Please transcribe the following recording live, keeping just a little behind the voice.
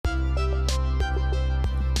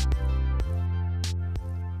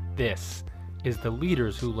This is the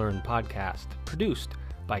Leaders Who Learn podcast, produced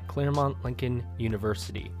by Claremont Lincoln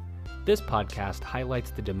University. This podcast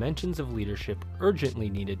highlights the dimensions of leadership urgently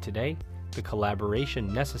needed today, the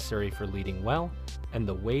collaboration necessary for leading well, and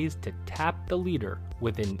the ways to tap the leader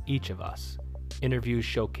within each of us. Interviews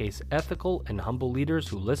showcase ethical and humble leaders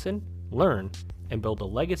who listen, learn, and build a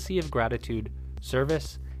legacy of gratitude,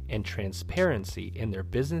 service, and transparency in their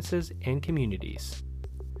businesses and communities.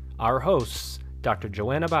 Our hosts, Dr.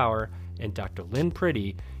 Joanna Bauer and Dr. Lynn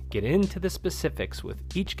Priddy, get into the specifics with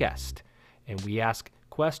each guest, and we ask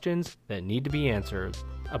questions that need to be answered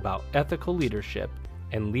about ethical leadership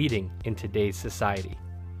and leading in today's society.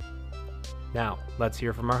 Now, let's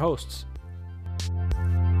hear from our hosts.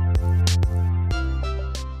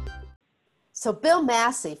 So Bill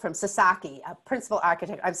Massey from Sasaki, a principal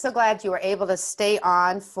architect, I'm so glad you were able to stay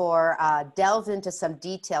on for delve into some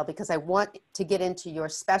detail, because I want to get into your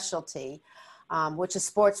specialty, which is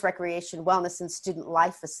sports, recreation, wellness, and student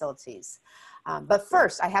life facilities. But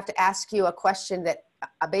first, I have to ask you a question that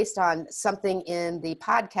based on something in the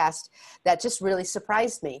podcast that just really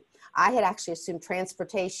surprised me. I had actually assumed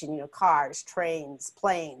transportation, cars, trains,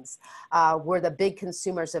 planes, were the big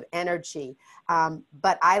consumers of energy.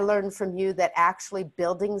 But I learned from you that actually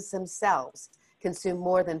buildings themselves consume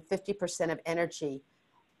more than 50% of energy.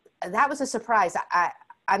 That was a surprise.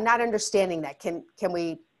 I'm not understanding that.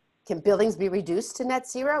 Can buildings be reduced to net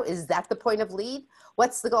zero? Is that the point of LEED?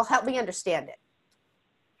 What's the goal? Help me understand it.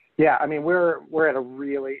 Yeah, I mean, we're at a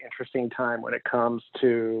really interesting time when it comes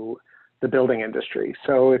to the building industry.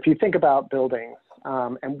 So if you think about buildings,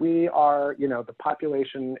 and we are, the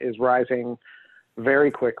population is rising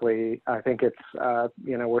very quickly. I think it's,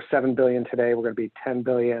 we're 7 billion today. We're going to be 10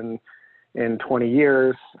 billion in 20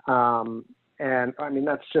 years. And I mean,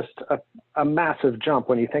 that's just a massive jump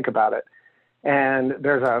when you think about it. And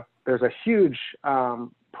there's a huge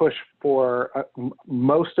push for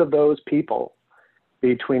most of those people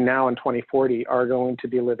between now and 2040 are going to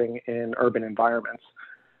be living in urban environments.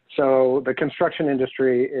 So the construction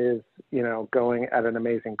industry is, going at an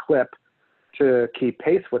amazing clip to keep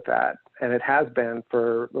pace with that. And it has been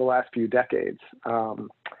for the last few decades.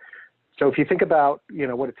 So if you think about,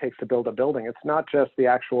 what it takes to build a building, it's not just the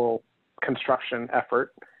actual construction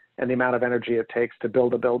effort and the amount of energy it takes to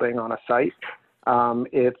build a building on a site.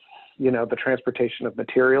 It's, the transportation of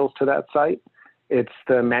materials to that site. It's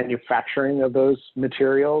the manufacturing of those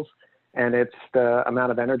materials, and it's the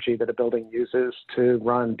amount of energy that a building uses to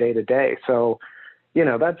run day to day. So,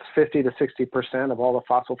 that's 50 to 60% of all the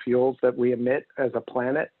fossil fuels that we emit as a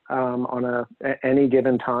planet on any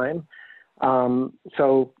given time.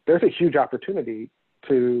 So there's a huge opportunity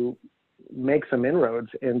to make some inroads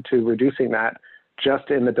into reducing that just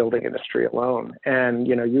in the building industry alone. And,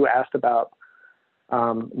 you asked about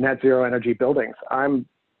net zero energy buildings. I'm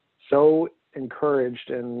so encouraged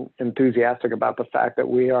and enthusiastic about the fact that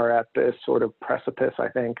we are at this sort of precipice, I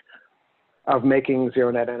think, of making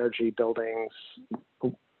zero net energy buildings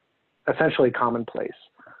essentially commonplace.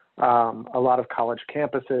 A lot of college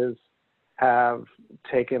campuses have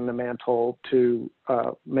taken the mantle to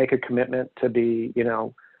make a commitment to be,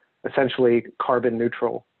 essentially carbon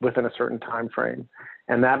neutral within a certain time frame.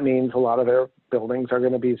 And that means a lot of their buildings are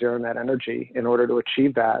going to be zero net energy. In order to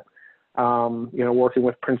achieve that, working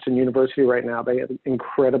with Princeton University right now, they have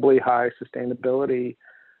incredibly high sustainability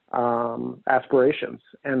aspirations,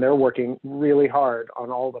 and they're working really hard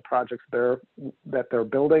on all the projects that they're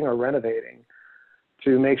building or renovating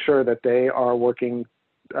to make sure that they are working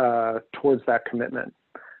towards that commitment.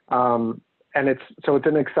 And it's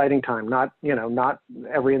an exciting time. Not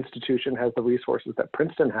every institution has the resources that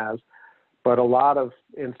Princeton has, but a lot of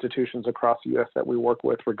institutions across the U.S. that we work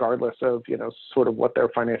with, regardless of, sort of what their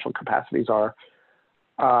financial capacities are,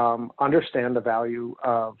 understand the value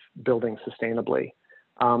of building sustainably,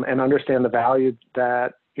 and understand the value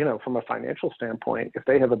that, from a financial standpoint, if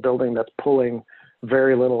they have a building that's pulling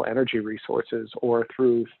very little energy resources or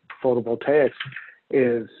through photovoltaics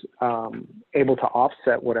is able to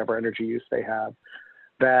offset whatever energy use they have,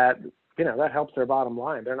 that helps their bottom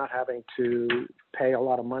line. They're not having to pay a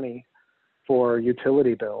lot of money for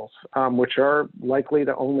utility bills, which are likely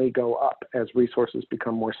to only go up as resources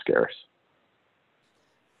become more scarce.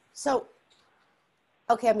 So,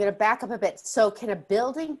 okay, I'm going to back up a bit. So can a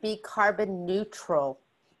building be carbon neutral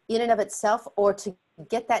in and of itself, or to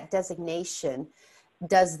get that designation,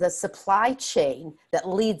 does the supply chain that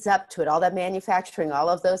leads up to it, all that manufacturing, all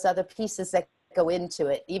of those other pieces that go into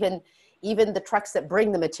it, even the trucks that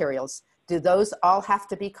bring the materials, do those all have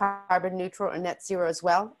to be carbon neutral or net zero as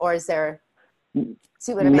well? Or is there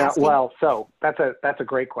See what I'm No, asking? well, so that's a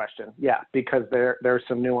great question. Yeah, because there's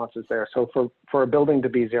some nuances there. So for a building to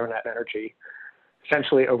be zero net energy,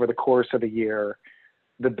 essentially over the course of a year,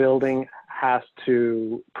 the building has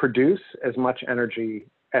to produce as much energy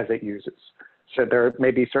as it uses. So there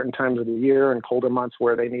may be certain times of the year and colder months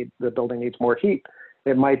where the building needs more heat.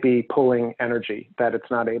 It might be pulling energy that it's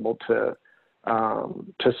not able to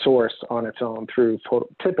source on its own through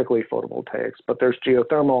typically photovoltaics. But there's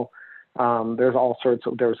geothermal. There's all sorts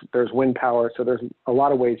of there's wind power. So there's a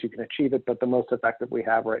lot of ways you can achieve it. But the most effective we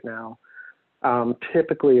have right now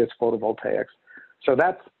typically is photovoltaics. So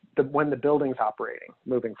that's when the building's operating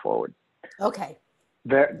moving forward. Okay.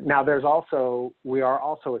 Now we are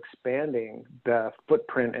also expanding the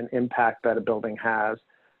footprint and impact that a building has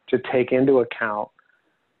to take into account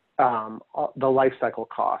the life cycle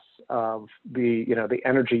costs of the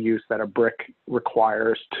energy use that a brick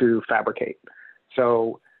requires to fabricate.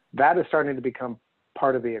 So that is starting to become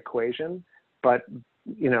part of the equation, but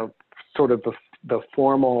sort of the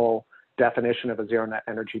formal definition of a zero net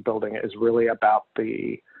energy building is really about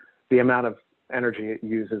the amount of energy it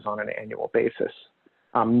uses on an annual basis,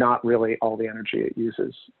 not really all the energy it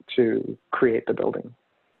uses to create the building.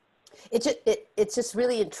 It's just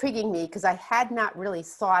really intriguing me because I had not really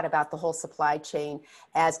thought about the whole supply chain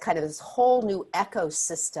as kind of this whole new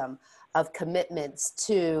ecosystem of commitments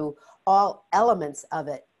to all elements of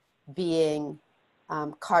it being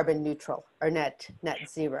carbon neutral or net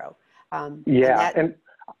zero. I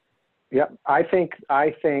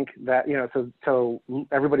think that, so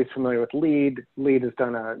everybody's familiar with LEED. LEED has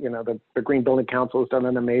done the Green Building Council has done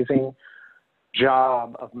an amazing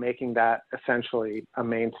job of making that essentially a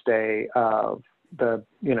mainstay of a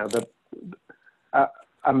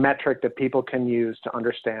metric that people can use to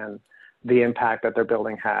understand the impact that their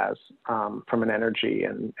building has from an energy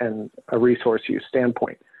and a resource use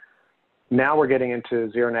standpoint. Now we're getting into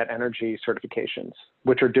zero net energy certifications,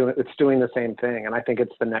 which are doing the same thing. And I think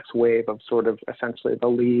it's the next wave of sort of essentially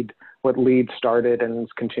what LEED started and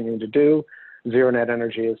is continuing to do. Zero net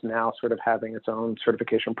energy is now sort of having its own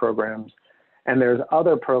certification programs. And there's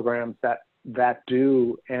other programs that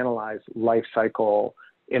do analyze life cycle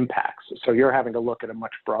impacts. So you're having to look at a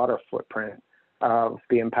much broader footprint of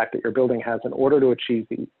the impact that your building has in order to achieve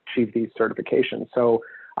these certifications. So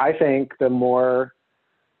I think the more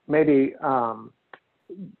maybe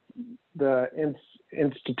the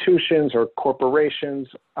institutions or corporations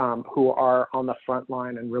who are on the front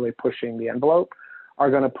line and really pushing the envelope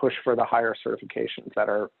are going to push for the higher certifications that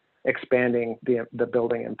are expanding the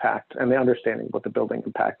building impact and the understanding of what the building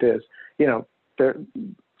impact is.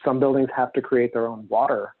 Some buildings have to create their own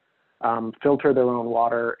water, filter their own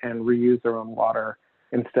water, and reuse their own water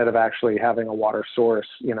instead of actually having a water source,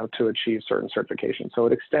 to achieve certain certifications. So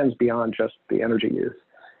it extends beyond just the energy use.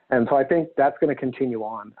 And so I think that's going to continue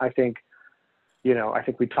on. I think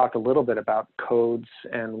we talked a little bit about codes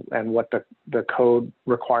and what the code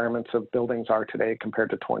requirements of buildings are today compared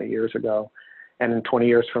to 20 years ago. And in 20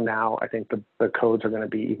 years from now, I think the codes are going to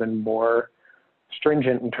be even more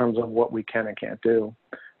stringent in terms of what we can and can't do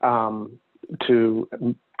to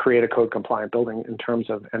create a code compliant building in terms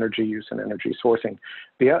of energy use and energy sourcing.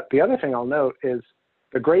 The other thing I'll note is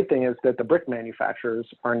the great thing is that the brick manufacturers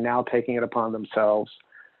are now taking it upon themselves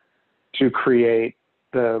to create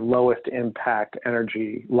the lowest impact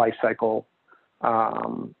energy life cycle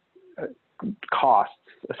costs,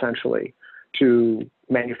 essentially, to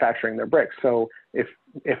manufacturing their bricks. So if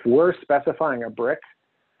we're specifying a brick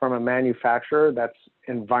from a manufacturer that's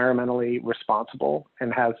environmentally responsible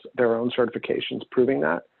and has their own certifications proving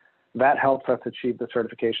that helps us achieve the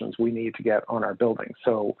certifications we need to get on our building.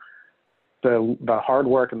 So the hard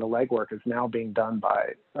work and the legwork is now being done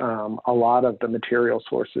by a lot of the material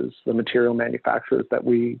sources, the material manufacturers that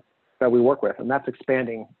we work with, and that's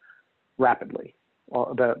expanding rapidly.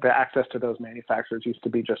 The access to those manufacturers used to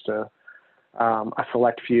be just a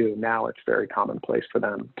select few. Now it's very commonplace for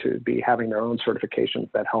them to be having their own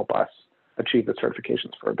certifications that help us achieve the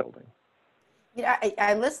certifications for a building.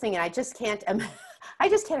 I'm listening, and I just can't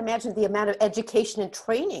imagine the amount of education and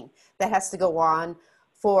training that has to go on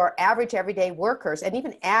for average everyday workers and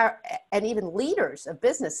even leaders of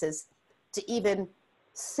businesses to even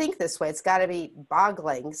think this way. It's got to be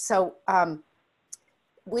boggling. So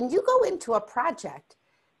when you go into a project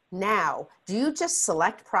now, do you just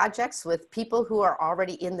select projects with people who are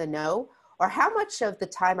already in the know, or how much of the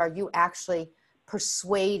time are you actually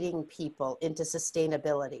persuading people into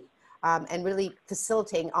sustainability and really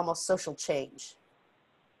facilitating almost social change?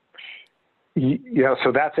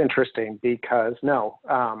 So that's interesting because we're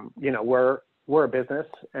a business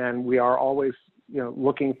and we are always,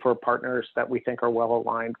 looking for partners that we think are well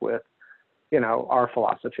aligned with our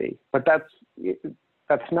philosophy. But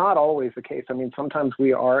that's not always the case. I mean, sometimes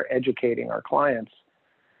we are educating our clients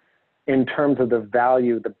in terms of the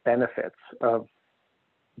value, the benefits of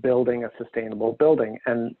building a sustainable building.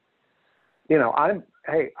 And,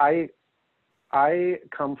 I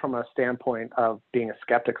come from a standpoint of being a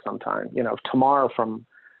skeptic sometimes. Tamar as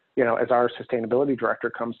our sustainability director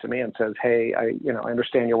comes to me and says, hey, I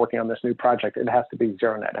understand you're working on this new project. It has to be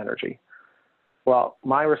zero net energy. Well,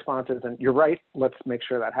 my response isn't, you're right, let's make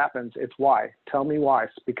sure that happens. It's why. Tell me why.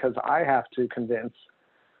 It's because I have to convince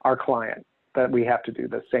our client that we have to do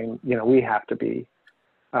the same. We have to be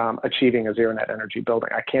achieving a zero net energy building.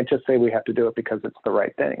 I can't just say we have to do it because it's the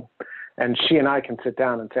right thing. And she and I can sit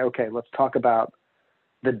down and say, okay, let's talk about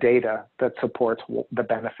the data that supports the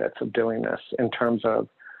benefits of doing this in terms of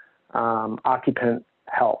occupant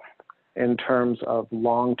health, in terms of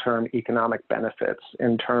long-term economic benefits,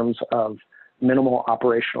 in terms of minimal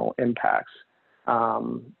operational impacts,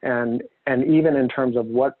 and even in terms of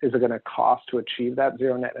what is it going to cost to achieve that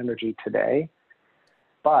zero net energy today.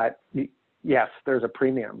 But yes, there's a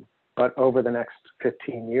premium, but over the next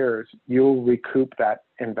 15 years, you'll recoup that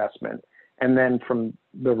investment. And then from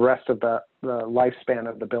the rest of the lifespan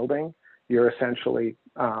of the building, you're essentially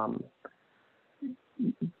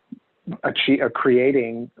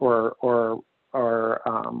creating or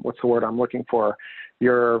what's the word I'm looking for?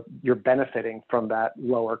 You're benefiting from that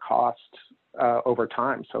lower cost over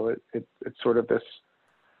time. So it's sort of this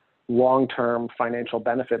long-term financial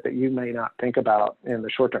benefit that you may not think about in the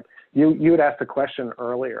short term. You had asked a question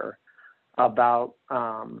earlier about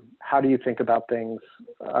how do you think about things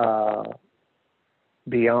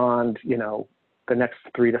beyond the next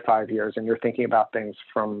 3 to 5 years, and you're thinking about things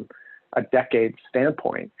from a decade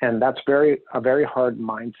standpoint, and that's a very hard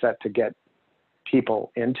mindset to get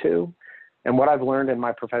people into. And what I've learned in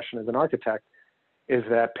my profession as an architect is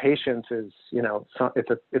that patience is,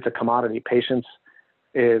 it's a commodity. Patience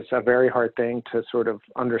is a very hard thing to sort of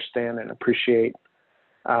understand and appreciate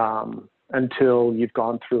until you've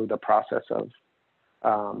gone through the process of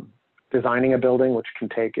designing a building, which can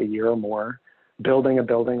take a year or more, building a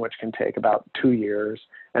building, which can take about 2 years,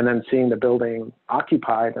 and then seeing the building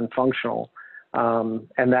occupied and functional.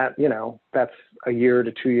 And that, that's a year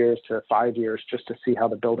to 2 years to 5 years just to see how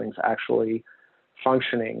the building's actually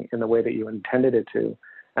functioning in the way that you intended it to.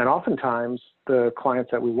 And oftentimes the clients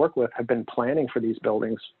that we work with have been planning for these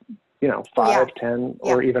buildings, 5, 10,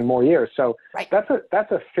 or even more years. So right. that's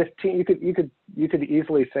a 15, you could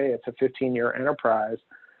easily say it's a 15-year enterprise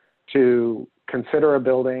to consider a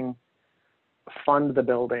building, fund the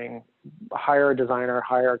building, hire a designer,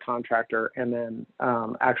 hire a contractor, and then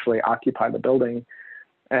actually occupy the building.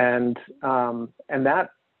 And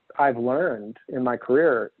that I've learned in my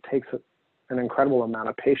career takes an incredible amount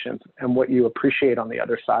of patience. And what you appreciate on the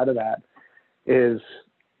other side of that is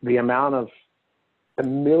the amount of the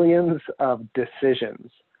millions of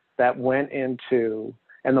decisions that went into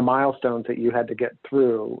and the milestones that you had to get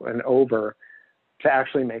through and over to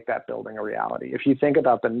actually make that building a reality. If you think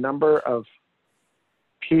about the number of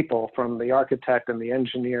people, from the architect and the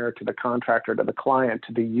engineer to the contractor to the client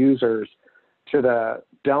to the users to the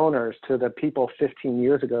donors to the people 15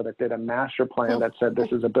 years ago that did a master plan that said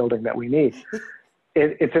this is a building that we need.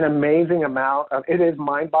 It's an amazing amount of, it is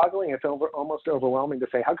mind-boggling. It's almost overwhelming to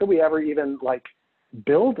say, how could we ever even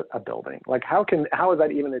build a building? How is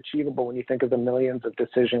that even achievable when you think of the millions of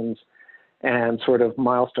decisions and sort of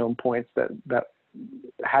milestone points that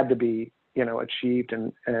had to be, achieved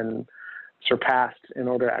and surpassed in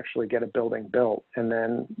order to actually get a building built. And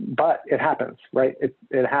then, but it happens, right?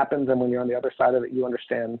 It happens. And when you're on the other side of it, you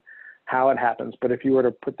understand how it happens. But if you were to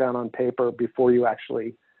put down on paper before you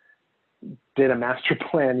actually did a master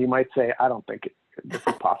plan, you might say, I don't think this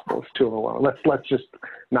is possible. It's too overwhelming. Let's just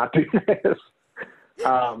not do this.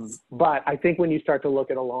 But I think when you start to look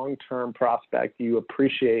at a long-term prospect, you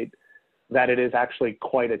appreciate that it is actually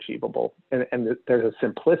quite achievable. And there's a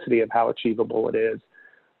simplicity of how achievable it is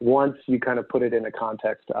once you kind of put it in a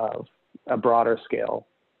context of a broader scale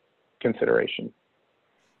consideration.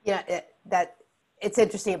 Yeah, it's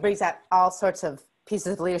interesting. It brings out all sorts of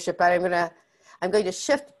pieces of leadership, but I'm going to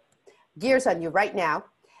shift gears on you right now.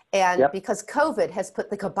 And because COVID has put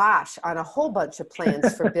the kibosh on a whole bunch of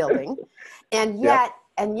plans for building, and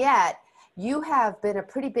yet you have been a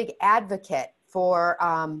pretty big advocate for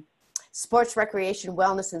sports, recreation,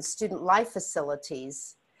 wellness, and student life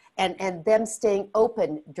facilities, and them staying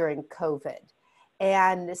open during COVID.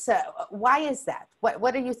 And so why is that?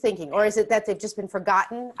 What are you thinking? Or is it that they've just been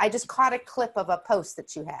forgotten? I just caught a clip of a post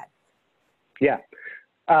that you had. Yeah.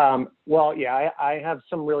 I have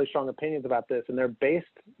some really strong opinions about this, and they're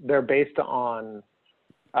based on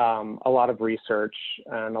a lot of research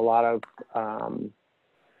and a lot of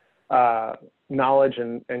knowledge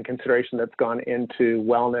and consideration that's gone into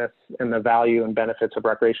wellness and the value and benefits of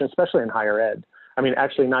recreation, especially in higher ed. I mean,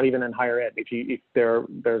 actually, not even in higher ed.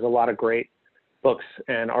 There's a lot of great books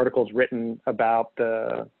and articles written about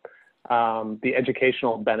the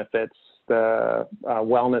educational benefits, the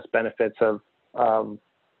wellness benefits of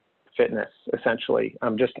fitness, essentially,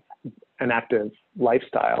 just an active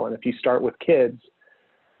lifestyle. And if you start with kids,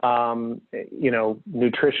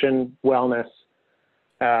 nutrition, wellness,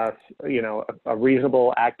 a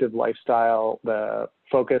reasonable active lifestyle, the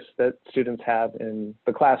focus that students have in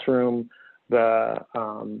the classroom, the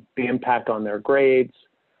impact on their grades,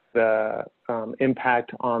 the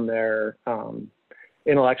impact on their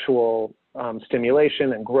intellectual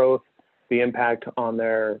stimulation and growth, the impact on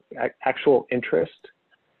their actual interest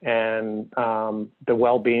and the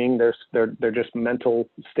well-being, their just mental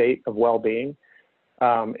state of well-being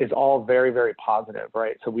is all very, very positive,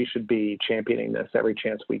 right? So we should be championing this every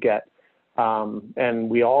chance we get. And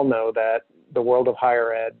we all know that the world of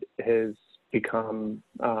higher ed has become,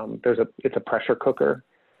 it's a pressure cooker.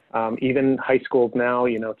 Even high schools now,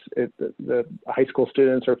 the high school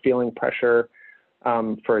students are feeling pressure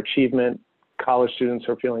for achievement. College students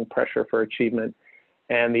are feeling pressure for achievement.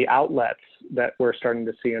 And the outlets that we're starting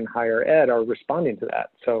to see in higher ed are responding to that.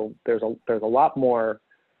 So there's a lot more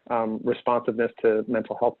responsiveness to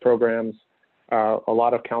mental health programs. A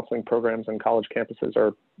lot of counseling programs on college campuses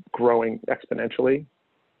are growing exponentially.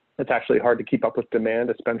 It's actually hard to keep up with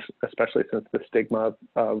demand, especially since the stigma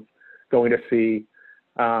of going to see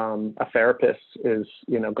a therapist is,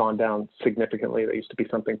 gone down significantly. That used to be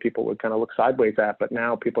something people would kind of look sideways at, but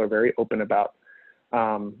now people are very open about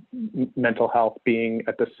mental health being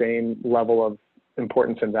at the same level of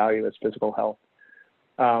importance and value as physical health.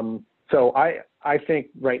 So I think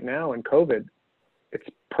right now in COVID, it's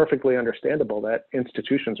perfectly understandable that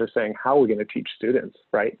institutions are saying, how are we going to teach students,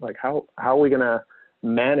 right? Like how are we going to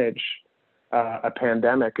manage a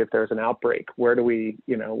pandemic if there's an outbreak? Where do we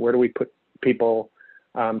put people?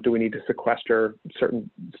 Do we need to sequester certain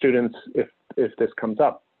students if this comes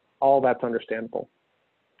up? All that's understandable.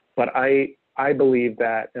 But I believe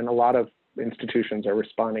that, and a lot of institutions are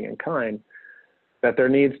responding in kind, that there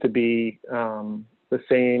needs to be the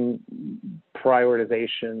same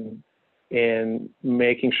prioritization in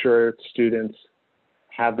making sure students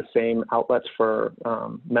have the same outlets for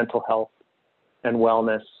mental health and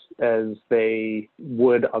wellness as they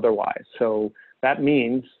would otherwise. So that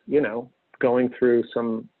means, going through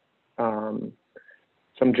some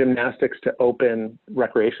gymnastics to open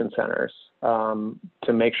recreation centers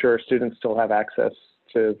to make sure students still have access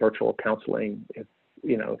to virtual counseling if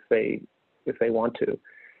they want to.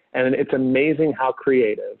 And it's amazing how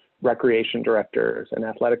creative recreation directors and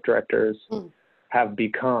athletic directors have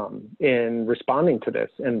become in responding to this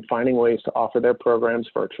and finding ways to offer their programs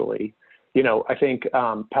virtually. I think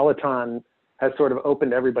Peloton has sort of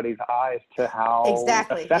opened everybody's eyes to how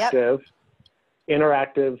effective,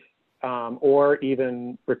 interactive, or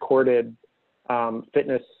even recorded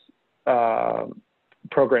fitness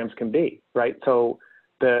programs can be, right? So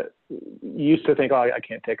you used to think, I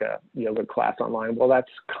can't take a yoga class online. Well,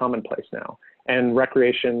 that's commonplace now. And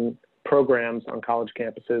recreation programs on college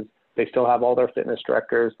campuses, they still have all their fitness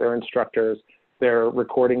directors, their instructors, their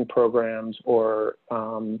recording programs, or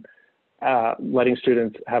letting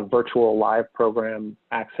students have virtual live program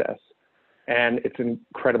access. And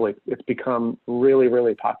it's become really,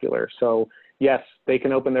 really popular. So yes, they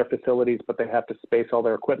can open their facilities, but they have to space all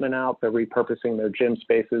their equipment out. They're repurposing their gym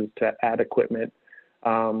spaces to add equipment,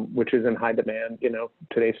 which is in high demand.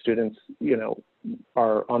 Today's students,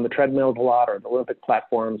 are on the treadmills a lot or the Olympic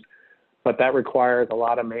platforms, but that requires a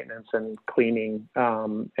lot of maintenance and cleaning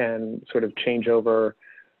and sort of changeover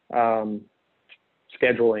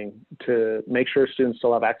scheduling to make sure students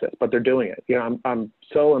still have access, but they're doing it. I'm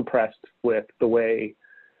so impressed with the way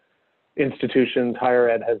institutions, higher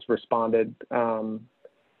ed has responded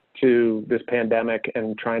to this pandemic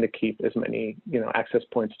and trying to keep as many, access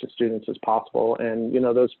points to students as possible. And,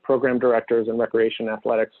 those program directors and recreation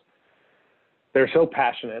athletics, they're so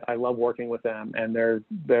passionate. I love working with them, and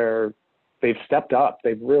they've stepped up.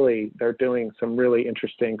 They're doing some really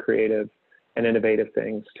interesting, creative, and innovative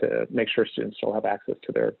things to make sure students still have access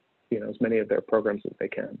to their, as many of their programs as they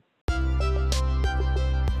can.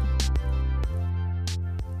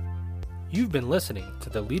 You've been listening to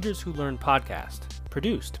the Leaders Who Learn podcast,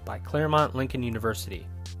 produced by Claremont Lincoln University.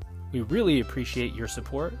 We really appreciate your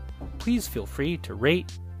support. Please feel free to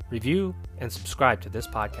rate, review, and subscribe to this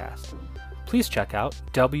podcast. Please check out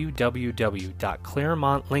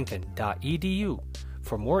www.claremontlincoln.edu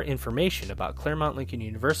for more information about Claremont Lincoln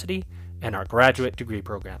University and our graduate degree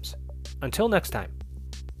programs. Until next time.